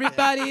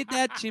 everybody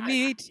that you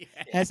meet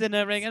has an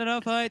ring and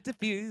a point of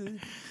view.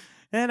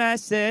 And I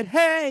said,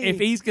 "Hey, if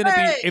he's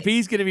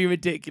gonna be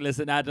ridiculous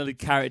and add a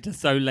character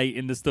so late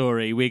in the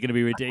story, we're gonna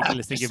be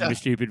ridiculous and give him a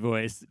stupid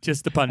voice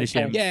just to punish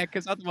him." Yeah,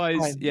 because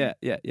otherwise, yeah.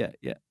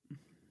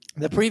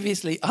 The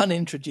previously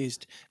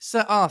unintroduced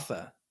Sir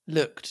Arthur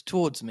looked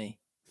towards me.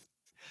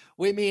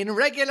 We mean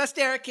regular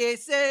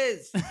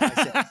staircases,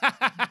 I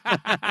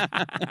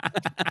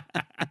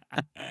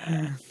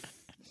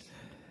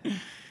said.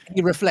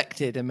 He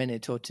reflected a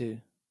minute or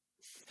two.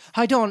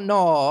 I don't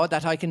know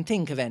that I can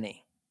think of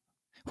any.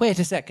 Wait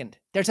a second.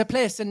 There's a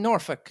place in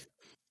Norfolk,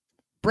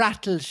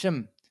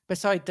 Brattlesham,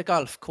 beside the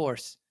golf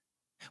course,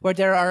 where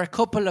there are a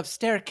couple of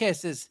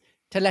staircases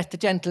to let the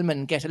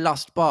gentleman get a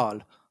lost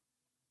ball.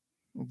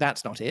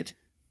 That's not it,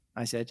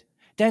 I said.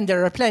 Then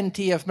there are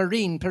plenty of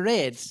marine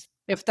parades,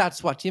 if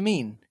that's what you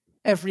mean.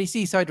 Every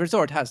seaside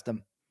resort has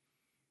them.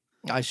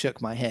 I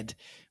shook my head.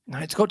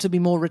 It's got to be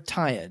more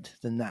retired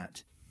than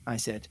that, I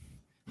said.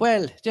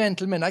 Well,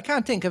 gentlemen, I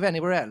can't think of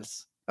anywhere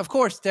else. Of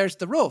course, there's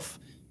the Roof.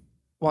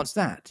 What's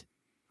that?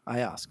 I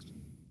asked.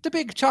 The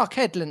big chalk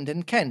headland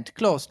in Kent,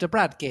 close to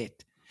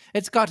Bradgate.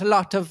 It's got a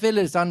lot of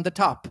villas on the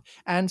top,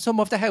 and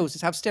some of the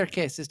houses have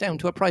staircases down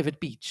to a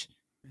private beach.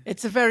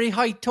 It's a very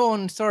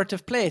high-toned sort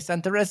of place,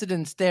 and the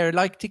residents there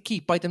like to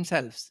keep by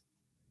themselves.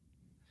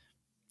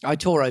 I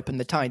tore open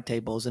the tide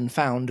tables and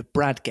found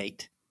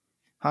Bradgate.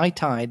 High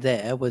tide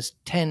there was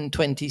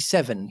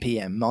 10:27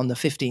 p.m. on the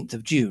 15th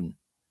of June.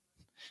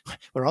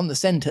 We're on the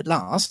scent at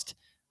last,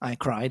 I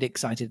cried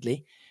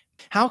excitedly.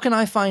 How can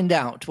I find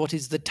out what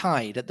is the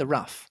tide at the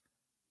Rough?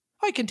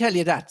 I can tell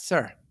you that,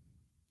 sir,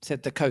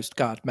 said the Coast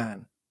Guard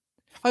man.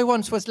 I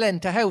once was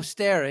lent a house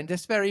there in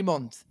this very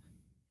month,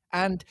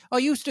 and I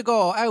used to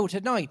go out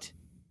at night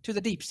to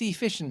the deep sea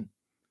fishing.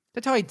 The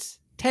tide's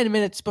 10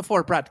 minutes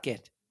before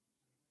Bradgate.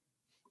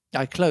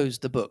 I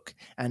closed the book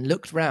and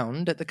looked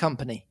round at the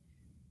company.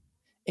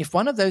 If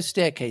one of those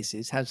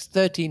staircases has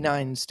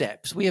 39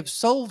 steps, we have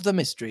solved the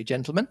mystery,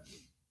 gentlemen,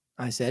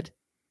 I said.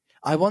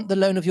 I want the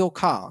loan of your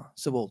car,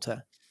 Sir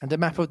Walter, and a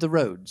map of the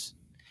roads.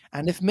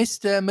 And if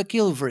Mr.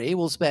 McGilvery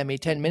will spare me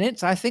 10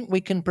 minutes, I think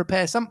we can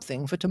prepare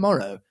something for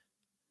tomorrow.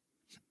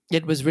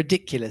 It was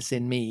ridiculous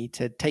in me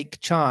to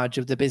take charge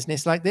of the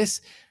business like this,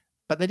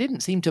 but they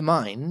didn't seem to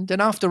mind,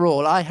 and after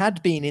all, I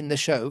had been in the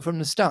show from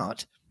the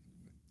start.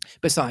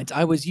 Besides,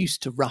 I was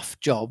used to rough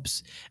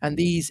jobs, and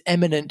these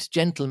eminent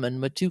gentlemen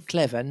were too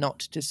clever not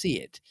to see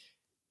it.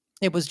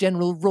 It was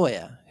General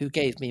Royer who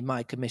gave me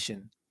my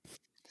commission.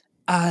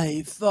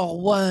 I,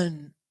 for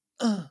one,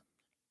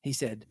 he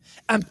said,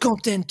 am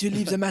content to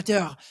leave the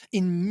matter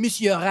in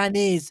Monsieur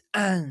Ranet's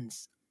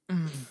hands.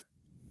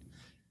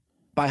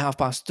 By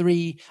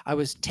 3:30, I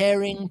was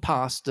tearing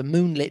past the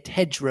moonlit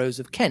hedgerows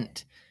of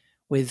Kent,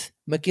 with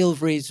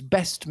McGilvery's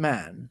best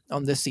man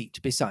on the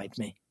seat beside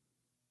me.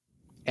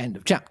 End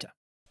of chapter.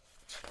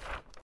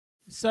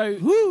 So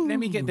let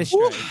me get this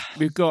straight.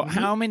 We've got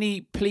how many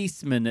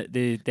policemen at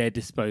their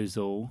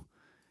disposal?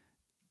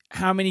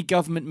 How many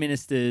government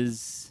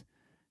ministers,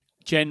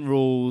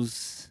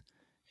 generals,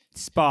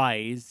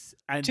 spies?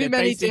 And too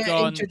many to get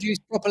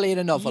introduced properly in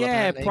a novel,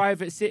 apparently.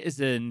 Private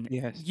citizen.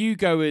 Yes. You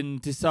go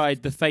and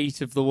decide the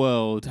fate of the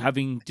world,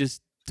 having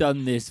just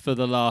done this for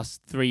the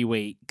last 3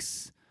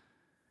 weeks.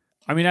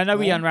 I mean, I know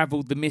we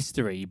unravelled the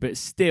mystery, but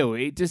still,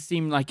 it just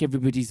seemed like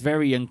everybody's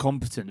very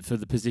incompetent for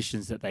the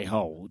positions that they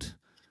hold.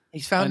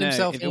 He's found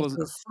himself in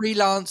a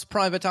freelance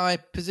private eye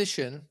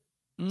position.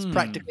 It's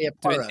practically a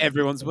Poirot. Doing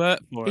everyone's work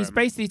for him. He's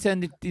basically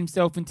turned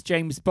himself into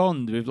James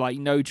Bond with like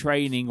no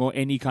training or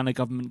any kind of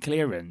government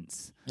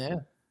clearance. Yeah.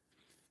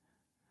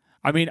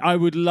 I mean, I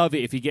would love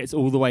it if he gets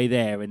all the way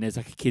there and there's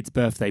like a kid's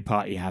birthday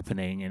party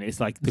happening and it's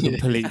like the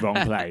complete wrong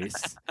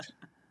place.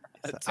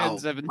 At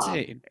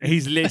 10:17.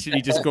 He's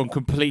literally just gone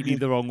completely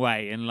the wrong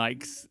way. And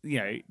like, you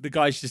know, the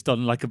guy's just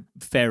on like a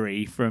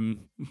ferry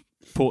from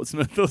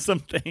Portsmouth or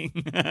something.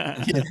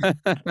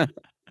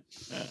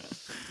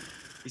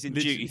 He's in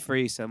duty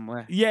free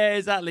somewhere. Yeah,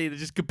 exactly. They're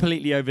just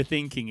completely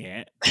overthinking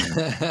it.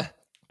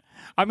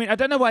 I mean, I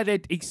don't know why they're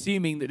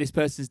assuming that this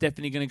person's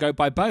definitely going to go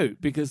by boat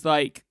because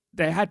like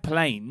they had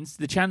planes.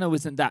 The channel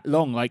isn't that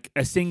long. Like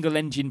a single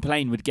engine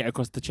plane would get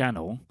across the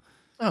channel.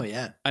 Oh,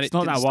 yeah. And it's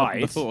not that wide.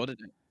 Before, did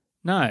it?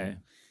 No.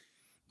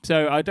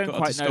 So I don't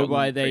quite know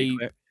why they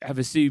have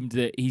assumed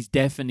that he's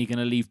definitely going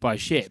to leave by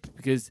ship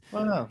because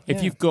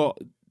if you've got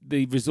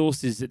the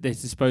resources at their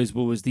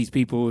disposal as these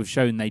people have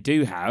shown they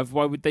do have,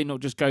 why would they not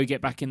just go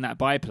get back in that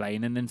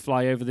biplane and then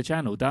fly over the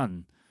channel?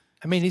 Done.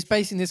 I mean, he's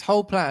basing this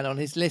whole plan on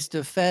his list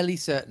of fairly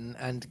certain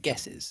and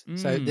guesses.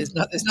 So there's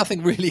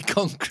nothing really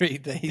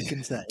concrete that he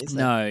can say.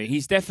 No,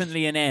 he's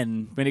definitely an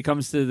N when it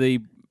comes to the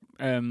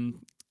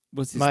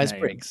what's his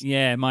Myers-Briggs. name?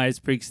 Yeah,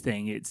 Myers-Briggs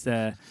thing. It's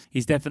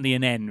he's definitely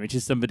an N, which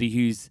is somebody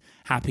who's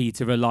happy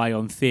to rely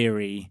on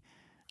theory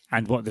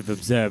and what they've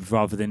observed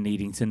rather than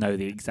needing to know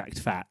the exact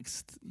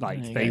facts.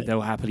 Like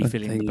they'll happily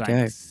fill in the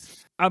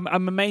blanks. I'm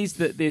amazed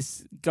that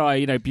this guy,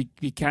 you know,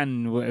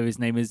 Buchanan, whatever his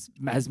name is,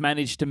 has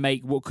managed to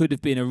make what could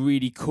have been a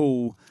really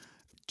cool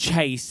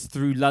chase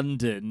through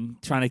London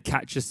trying to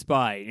catch a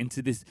spy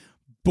into this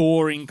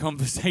boring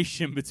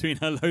conversation between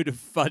a load of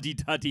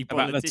fuddy-duddy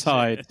politicians.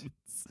 About the tide.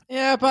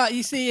 Yeah, but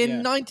you see,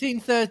 in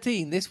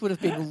 1913, this would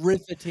have been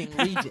riveting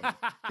reading.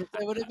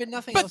 There would have been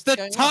nothing else going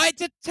on. But the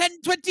tide's at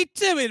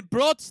 10:22 in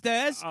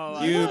Broadstairs.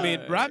 Oh, you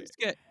mean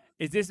Ramsgate?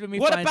 Is this when we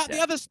What find about the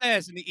other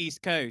stairs in the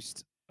East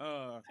Coast?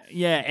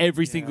 Yeah,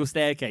 every single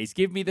staircase.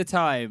 Give me the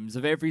times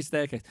of every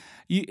staircase.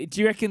 Do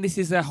you reckon this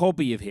is a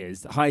hobby of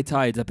his? High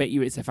tides, I bet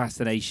you it's a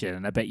fascination.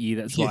 And I bet you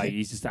that's why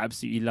he's just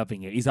absolutely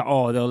loving it. He's like,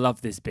 oh, they'll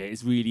love this bit.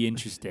 It's really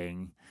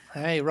interesting.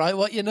 Hey, write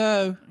what you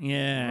know.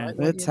 Yeah.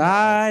 The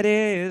tide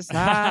is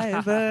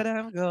high, but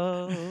I'm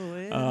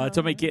going.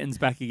 Tommy Kitten's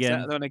back again. Is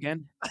that the one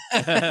again?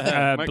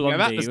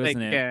 Blondie,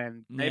 wasn't it?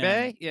 Again.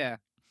 Maybe? Yeah.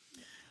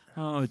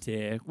 Oh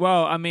dear.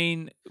 Well, I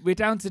mean, we're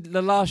down to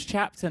the last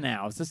chapter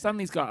now. So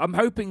something's got. I'm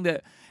hoping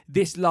that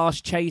this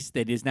last chase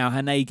then is now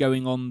Hannay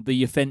going on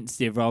the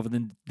offensive rather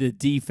than the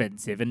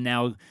defensive, and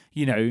now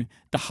the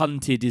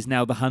hunted is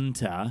now the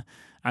hunter,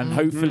 and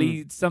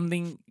hopefully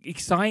something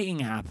exciting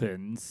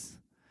happens.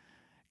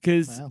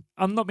 Because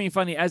I'm not being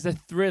funny. As a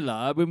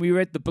thriller, when we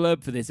read the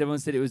blurb for this, everyone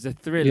said it was a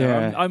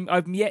thriller. Yeah.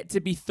 I'm yet to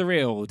be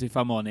thrilled, if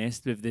I'm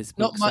honest, with this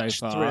book Not much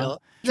so far.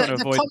 thrill. Trying to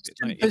The avoid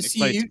constant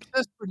pursuit,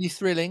 that's pretty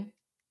thrilling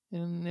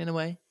in a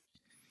way.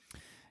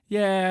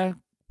 Yeah,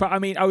 but I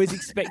mean, I was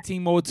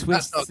expecting more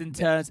twists and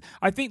turns.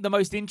 I think the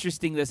most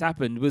interesting that's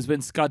happened was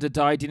when Scudder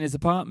died in his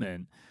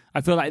apartment. I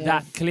feel like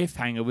that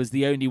cliffhanger was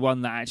the only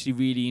one that actually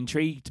really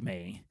intrigued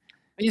me.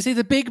 You see,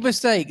 the big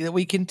mistake that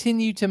we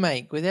continue to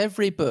make with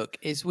every book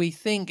is we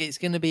think it's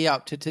going to be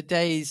up to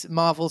today's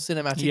Marvel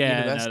Cinematic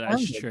Universe. No,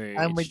 that's true.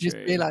 And we just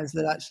realised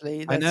that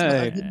actually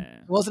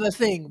it wasn't a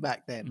thing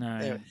back then.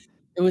 No.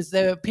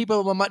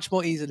 People were much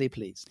more easily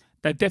pleased.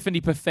 They've definitely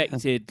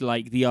perfected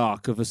like the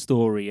arc of a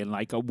story and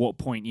like at what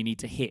point you need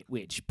to hit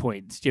which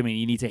points. Do you mean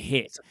you need to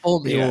hit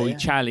your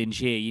challenge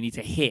here? You need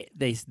to hit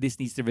this. This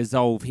needs to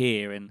resolve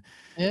here, and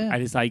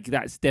it's like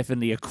that's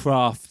definitely a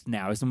craft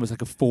now. It's almost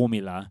like a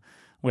formula.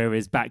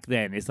 Whereas back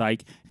then, it's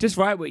like just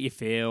write what you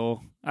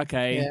feel.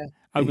 Okay,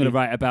 I'm going to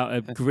write about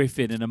a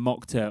griffin and a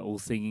mock turtle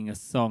singing a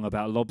song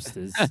about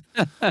lobsters.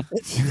 Maybe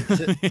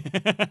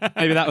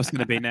that was going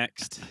to be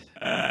next.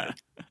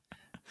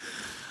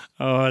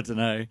 Oh, I don't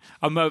know.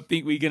 I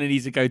think we're going to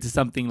need to go to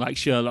something like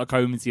Sherlock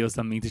Holmesy or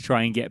something to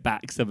try and get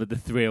back some of the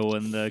thrill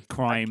and the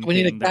crime. We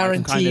need a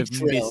guaranteed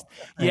thrill.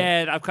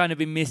 I've kind of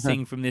been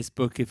missing from this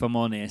book, if I'm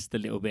honest, a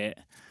little bit.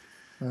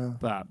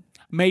 But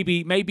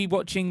maybe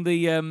watching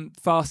the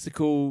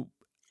farcical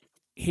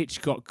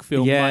Hitchcock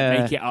film might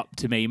make it up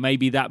to me.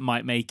 Maybe that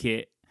might make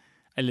it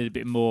a little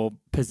bit more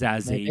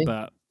pizzazzy.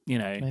 But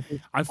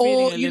I'm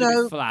feeling a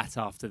little bit flat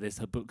after this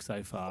book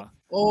so far.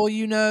 Or,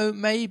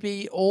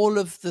 maybe all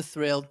of the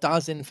thrill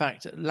does, in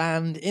fact,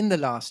 land in the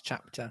last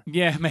chapter.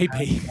 Yeah,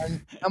 maybe.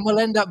 And we'll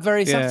end up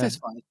very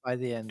satisfied by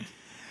the end.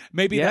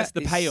 Maybe that's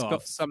the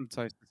payoff.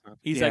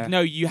 He's like,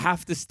 no, you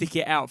have to stick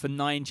it out for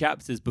 9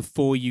 chapters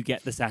before you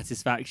get the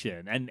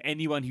satisfaction. And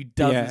anyone who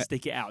doesn't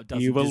stick it out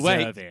doesn't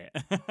deserve it.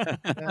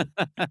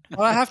 Well,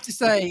 I have to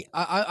say,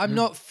 I'm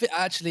not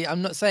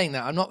I'm not saying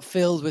that. I'm not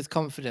filled with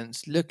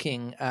confidence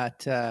looking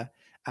at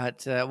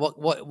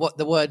what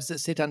the words that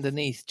sit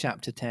underneath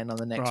chapter 10 on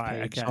the next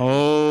page. Okay.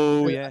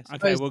 Oh, yes.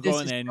 Okay, we'll go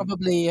on then.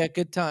 Probably a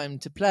good time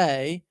to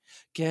play.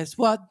 Guess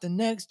what? The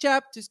next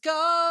chapter's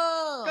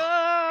gone.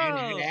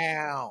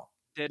 Now.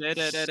 David.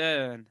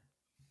 I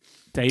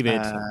think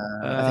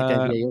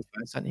David, you're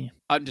first, aren't you?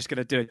 I'm just going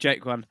to do a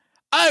joke one.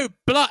 Oh,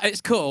 blood!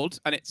 It's called,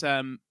 and it's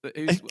what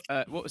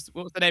was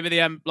the name of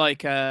the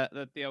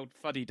old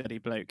fuddy-duddy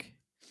bloke?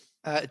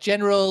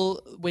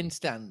 General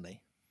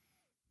Winstanley.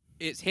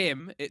 It's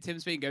him. It's him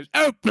speaking. Goes,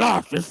 oh,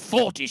 blood! There's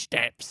 40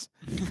 steps.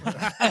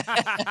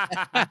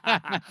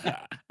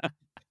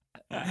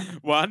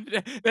 One.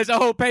 There's a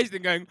whole page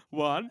thing going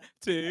 1,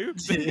 2,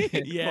 3, 4, 5,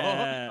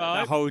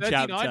 the whole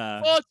 39,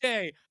 chapter.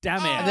 40.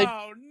 Damn it!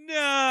 Oh no!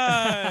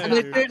 And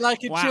they do it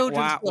like a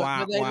children's book,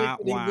 where they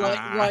literally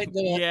write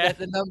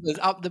the numbers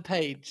up the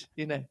page.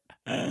 Okay,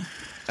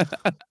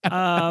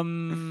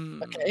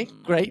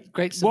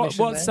 great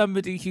submission. What's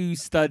somebody who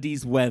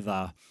studies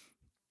weather?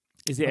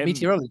 Is it a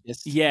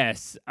meteorologist?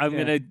 Yes, I'm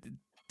gonna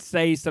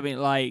say something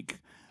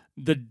like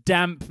the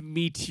damp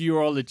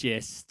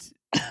meteorologist.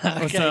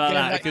 Or something like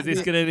that, because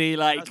it's going to be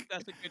like,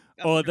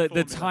 or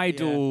the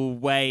tidal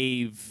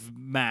wave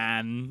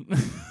man.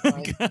 I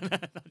don't know.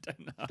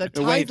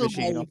 The wave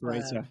machine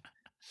operator.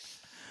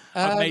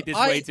 I've made this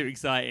way too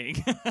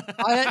exciting.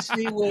 I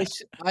actually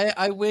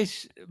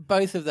wish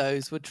both of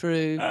those were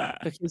true,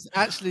 because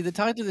actually the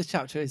title of this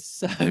chapter is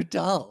so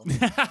dull.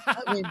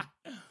 I mean,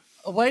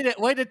 a way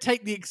to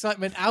take the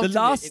excitement out. The of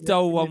last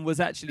dull one was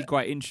actually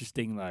quite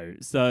interesting, though.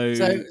 So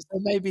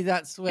maybe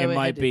that's where it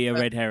might be a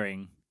red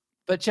herring.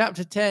 But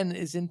chapter 10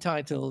 is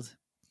entitled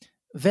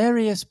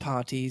Various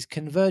Parties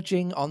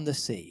Converging on the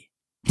Sea.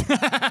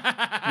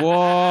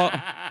 What?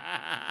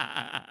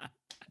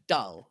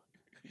 Dull.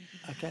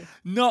 Okay.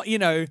 Not,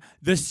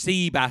 the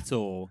sea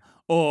battle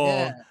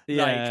or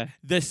like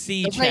the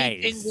sea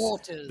chase.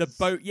 Waters. The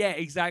boat,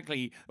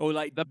 exactly. Or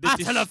like the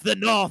Battle of the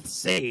North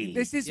Sea.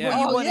 This is what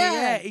you want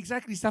to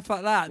exactly, stuff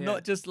like that.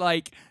 Not just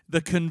like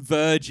the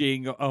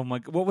converging. Oh my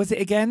God. What was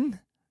it again?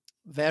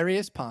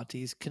 Various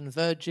parties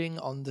converging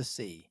on the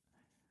sea.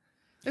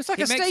 It's like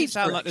a stage.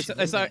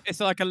 It's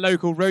like a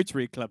local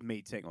Rotary Club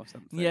meeting or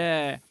something.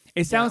 Yeah,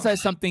 it sounds like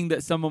something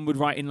that someone would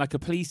write in like a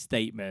police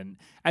statement.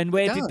 And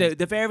where did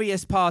the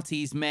various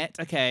parties met?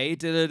 Okay,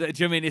 do you know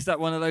what I mean? It's like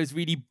one of those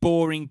really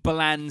boring,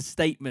 bland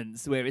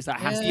statements where it's like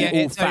has to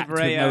be all fact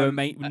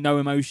with no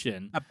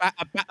emotion.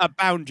 A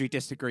boundary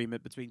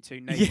disagreement between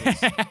two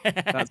neighbours.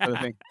 That sort of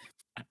thing.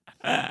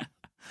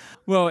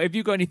 Well, if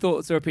you've got any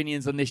thoughts or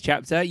opinions on this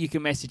chapter, you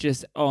can message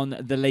us on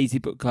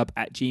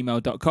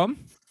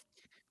thelazybookclub@gmail.com.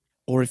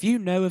 Or if you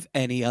know of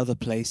any other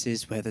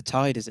places where the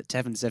tide is at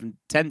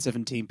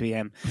 10:17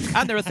 p.m.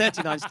 and there are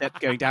 39 steps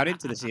going down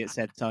into the sea at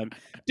said time,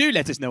 do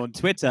let us know on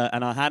Twitter,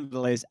 and our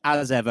handle is,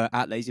 as ever,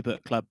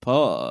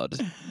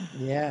 @LazyBookClubPod.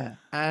 Yeah,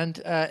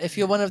 and if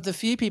you're one of the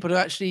few people who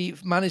actually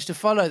managed to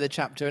follow the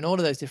chapter and all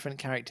of those different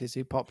characters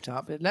who popped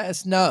up, let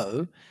us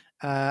know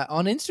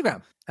on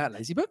Instagram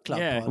 @LazyBookClub.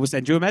 Yeah, we'll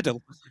send you a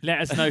medal.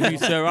 Let us know who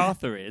Sir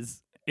Arthur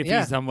is. If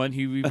he's someone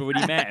who we've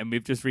already met and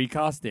we've just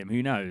recast him,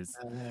 who knows?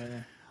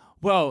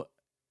 Well,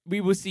 we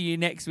will see you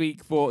next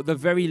week for the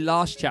very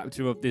last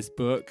chapter of this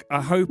book. I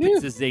hope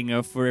it's a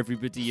zinger for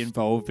everybody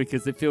involved,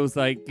 because it feels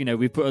like,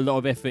 we put a lot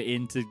of effort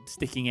into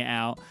sticking it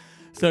out.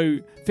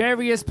 So,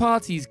 various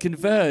parties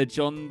converge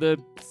on the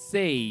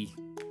sea.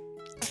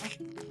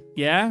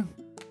 Yeah?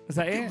 Is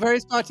that it?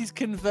 Various parties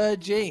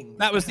converging.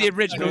 That was the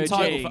original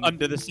title for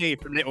Under the Sea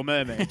from Little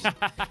Mermaid.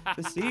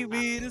 The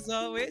seaweed is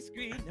always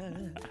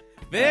greener.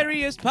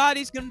 Various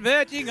parties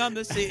converging on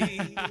the sea.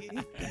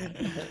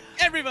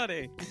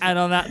 Everybody. And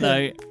on that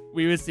note,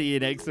 we will see you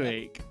next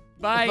week.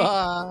 Bye.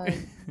 Bye.